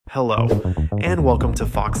Hello, and welcome to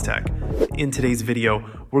Fox Tech. In today's video,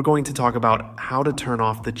 we're going to talk about how to turn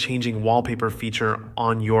off the changing wallpaper feature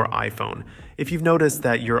on your iPhone. If you've noticed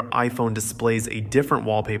that your iPhone displays a different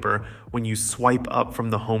wallpaper when you swipe up from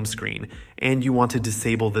the home screen, and you want to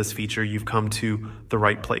disable this feature, you've come to the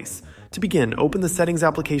right place. To begin, open the Settings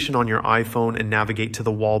application on your iPhone and navigate to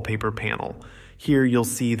the Wallpaper panel. Here you'll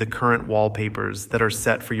see the current wallpapers that are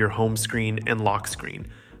set for your home screen and lock screen.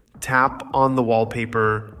 Tap on the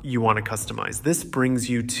wallpaper you want to customize. This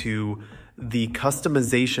brings you to the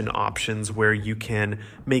customization options where you can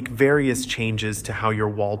make various changes to how your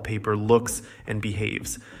wallpaper looks and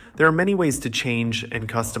behaves. There are many ways to change and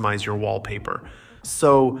customize your wallpaper.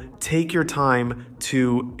 So take your time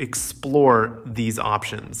to explore these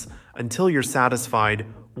options until you're satisfied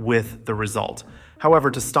with the result.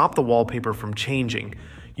 However, to stop the wallpaper from changing,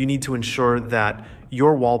 you need to ensure that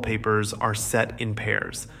your wallpapers are set in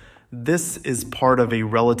pairs. This is part of a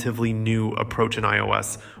relatively new approach in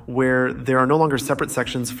iOS, where there are no longer separate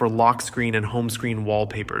sections for lock screen and home screen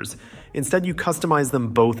wallpapers. Instead, you customize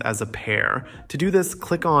them both as a pair. To do this,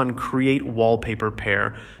 click on Create Wallpaper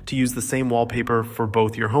Pair to use the same wallpaper for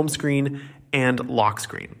both your home screen and lock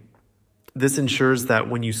screen. This ensures that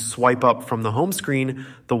when you swipe up from the home screen,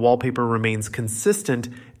 the wallpaper remains consistent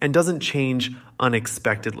and doesn't change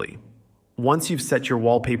unexpectedly. Once you've set your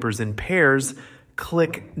wallpapers in pairs,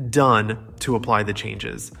 click Done to apply the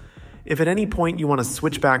changes. If at any point you want to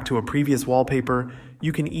switch back to a previous wallpaper,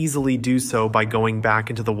 you can easily do so by going back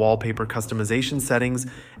into the wallpaper customization settings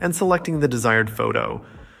and selecting the desired photo.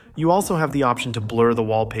 You also have the option to blur the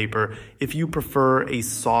wallpaper if you prefer a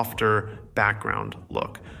softer background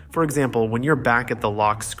look. For example, when you're back at the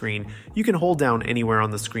lock screen, you can hold down anywhere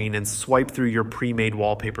on the screen and swipe through your pre-made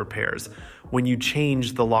wallpaper pairs. When you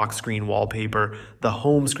change the lock screen wallpaper, the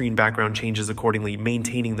home screen background changes accordingly,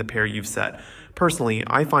 maintaining the pair you've set. Personally,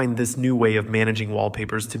 I find this new way of managing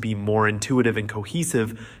wallpapers to be more intuitive and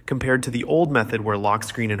cohesive compared to the old method where lock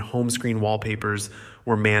screen and home screen wallpapers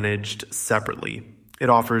were managed separately. It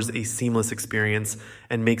offers a seamless experience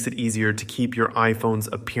and makes it easier to keep your iPhone's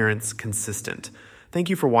appearance consistent. Thank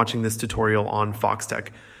you for watching this tutorial on Fox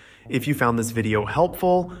Tech. If you found this video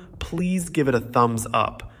helpful, please give it a thumbs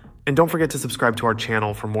up. And don't forget to subscribe to our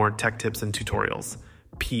channel for more tech tips and tutorials.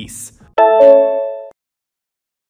 Peace.